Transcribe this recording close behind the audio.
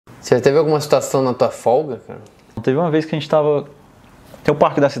Você já teve alguma situação na tua folga, cara? Teve uma vez que a gente tava... Tem o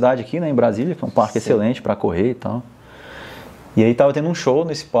parque da cidade aqui, né, em Brasília, que é um parque excelente para correr e tal. E aí tava tendo um show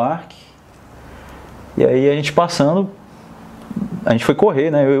nesse parque. E aí a gente passando, a gente foi correr,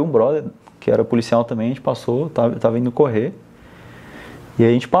 né, eu e um brother, que era policial também, a gente passou, tava indo correr. E aí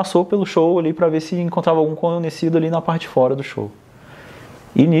a gente passou pelo show ali para ver se encontrava algum conhecido ali na parte de fora do show.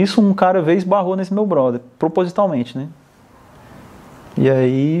 E nisso um cara veio e esbarrou nesse meu brother, propositalmente, né. E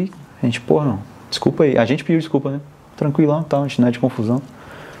aí a gente, pô, não, desculpa aí. A gente pediu desculpa, né? Tranquilão e tal, a gente não é de confusão.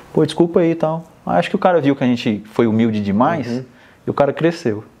 Pô, desculpa aí e tal. Acho que o cara viu que a gente foi humilde demais e o cara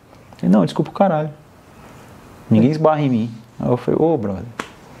cresceu. Ele, não, desculpa o caralho. Ninguém esbarra em mim. Aí eu falei, ô, brother,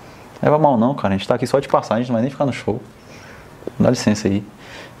 leva mal não, cara. A gente tá aqui só de passagem, a gente não vai nem ficar no show. Dá licença aí.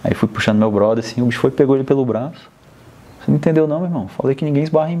 Aí fui puxando meu brother assim, o bicho foi e pegou ele pelo braço. Você não entendeu não, meu irmão? Falei que ninguém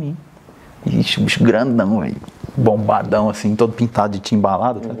esbarra em mim. Ixi, o bicho grandão, velho. Bombadão, assim, todo pintado de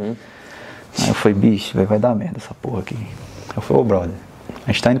timbalado, tá? Aí eu falei, bicho, vai dar merda essa porra aqui. Aí eu falei, ô brother,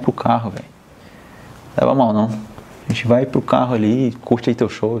 a gente tá indo pro carro, velho. Leva mal não. A gente vai pro carro ali, curte aí teu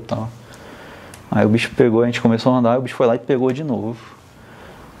show e tal. Aí o bicho pegou, a gente começou a andar, o bicho foi lá e pegou de novo.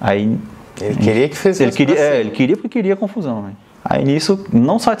 Aí... Ele queria que fizesse ele queria porque queria confusão, velho. Aí nisso,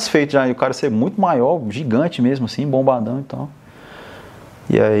 não satisfeito já, o cara ser muito maior, gigante mesmo assim, bombadão e tal.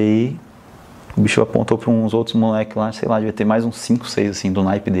 E aí... O bicho apontou para uns outros moleques lá, sei lá, devia ter mais uns 5, 6 assim, do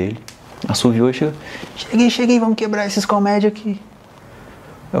naipe dele. Assoviou e chegou, cheguei, vamos quebrar esses comédia aqui.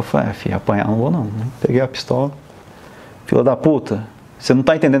 Eu falei, filho, apanhar não vou não. Peguei a pistola. Filha da puta, você não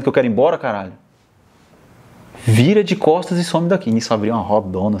tá entendendo que eu quero ir embora, caralho? Vira de costas e some daqui. Nisso abriu uma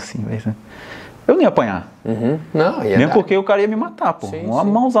rodona assim, velho. Eu não ia apanhar. Não, ia mesmo porque o cara ia me matar, pô. Uma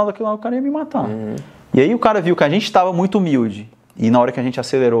mãozada aqui lá, o cara ia me matar. E aí o cara viu que a gente estava muito humilde. E na hora que a gente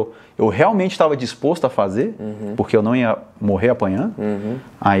acelerou, eu realmente estava disposto a fazer, porque eu não ia morrer apanhando.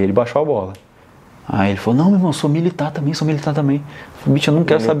 Aí ele baixou a bola. Aí ele falou, não, meu irmão, sou militar também. Eu falei, bicho, eu não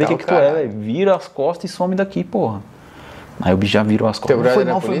quero saber o que tu é, velho. Vira as costas e some daqui, porra. Aí o bicho já virou as costas.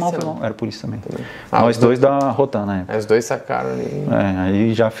 Foi mal. Era polícia também. Nós dois da Rotan, né? Os dois sacaram ali.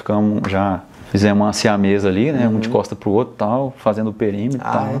 Aí já fizemos uma siamesa ali, né? Um de costa pro outro e tal, fazendo o perímetro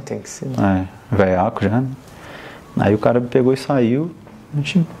e tal. Tem que ser. Veiaco já, né? Aí o cara pegou e saiu, a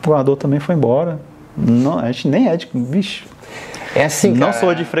gente guardou também e foi embora. Não, a gente nem é de... Bicho, é assim, não cara,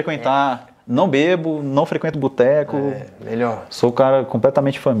 sou de frequentar, não bebo, não frequento boteco. Melhor. Sou um cara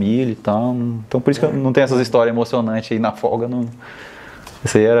completamente família e tal. Então por isso que eu não tenho essas histórias emocionantes aí na folga. Não.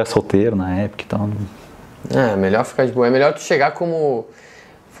 Esse aí era solteiro na época e tal. Melhor ficar de boa. É melhor tu chegar como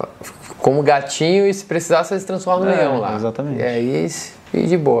gatinho e se precisar você se transforma no leão lá. Exatamente. E aí fica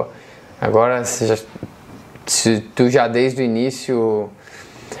de boa. Agora, se tu já desde o início...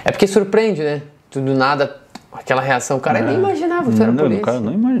 É porque surpreende, né? Tu do nada, aquela reação. O cara nem imaginava que tu era polícia. O cara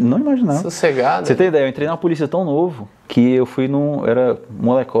não imaginava. Sossegado. Você tem ideia, eu entrei na polícia tão novo que eu fui era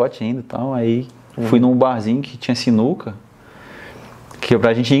molecote ainda e tal, aí fui num barzinho que tinha sinuca, que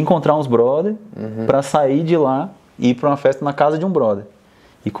pra gente ir encontrar uns brother, pra sair de lá e ir pra uma festa na casa de um brother.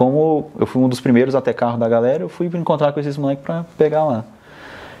 E como eu fui um dos primeiros a ter carro da galera, eu fui encontrar com esses moleques pra pegar lá.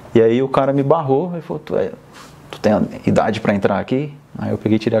 E aí o cara me barrou e falou, tu tem idade pra entrar aqui? Aí eu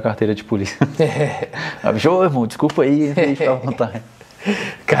peguei e tirei a carteira de polícia. Ô, irmão, desculpa aí, fica à vontade.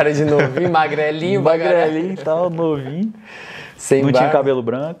 Cara de novinho, magrelinho e tal, novinho. Sem não tinha cabelo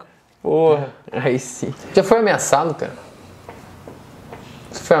branco. Porra, aí sim. Já foi ameaçado, cara?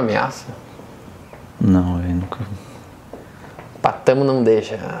 Você foi ameaça? Não, eu nunca. Patamo não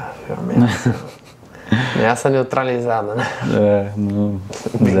deixa. Foi ameaça. Ameaça neutralizada, né? Não.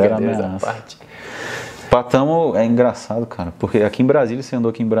 Zero ameaça. Patamo é engraçado, cara, porque aqui em Brasília, você andou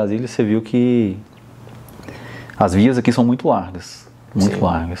aqui em Brasília, você viu que as vias aqui são muito largas. Muito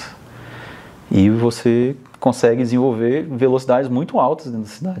largas. E você consegue desenvolver velocidades muito altas dentro da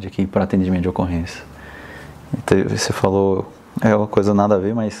cidade aqui para atendimento de ocorrência. Então, você falou, é uma coisa nada a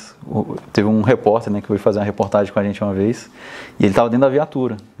ver, mas teve um repórter, né, que veio fazer uma reportagem com a gente uma vez, e ele estava dentro da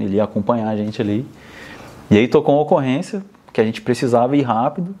viatura, ele ia acompanhar a gente ali, e aí tocou uma ocorrência que a gente precisava ir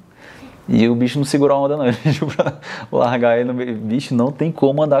rápido, e o bicho não segurou a onda não, ele pediu pra largar ele no meio. Bicho, não tem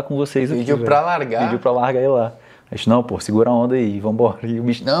como andar com vocês aqui. Pediu pra largar? Pediu pra largar ele lá. A gente, não, pô, segura a onda aí, vambora. E o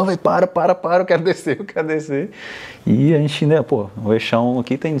bicho, não, velho, para, eu quero descer. E a gente, né, pô, o eixão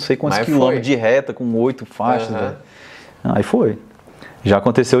aqui tem não sei quantos quilômetros de reta, com 8 faixas, velho. Aí foi. Já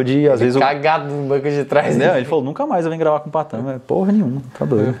aconteceu de, às vezes... Cagado no banco de trás. Né? Ele falou, nunca mais eu venho gravar com o Patamo. Porra nenhuma, tá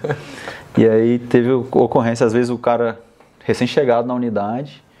doido. E aí teve ocorrência, às vezes o cara recém-chegado na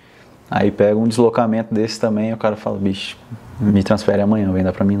unidade, aí pega um deslocamento desse também, e o cara fala, bicho, me transfere amanhã, vem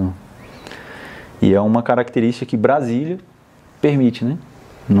dar pra mim não. E é uma característica que Brasília permite, né?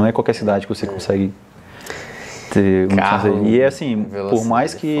 Não é qualquer cidade que você consegue ter um Carro, e é assim, por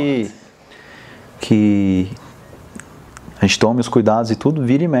mais que a gente tome os cuidados e tudo,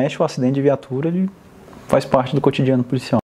 vira e mexe, o acidente de viatura ele faz parte do cotidiano policial.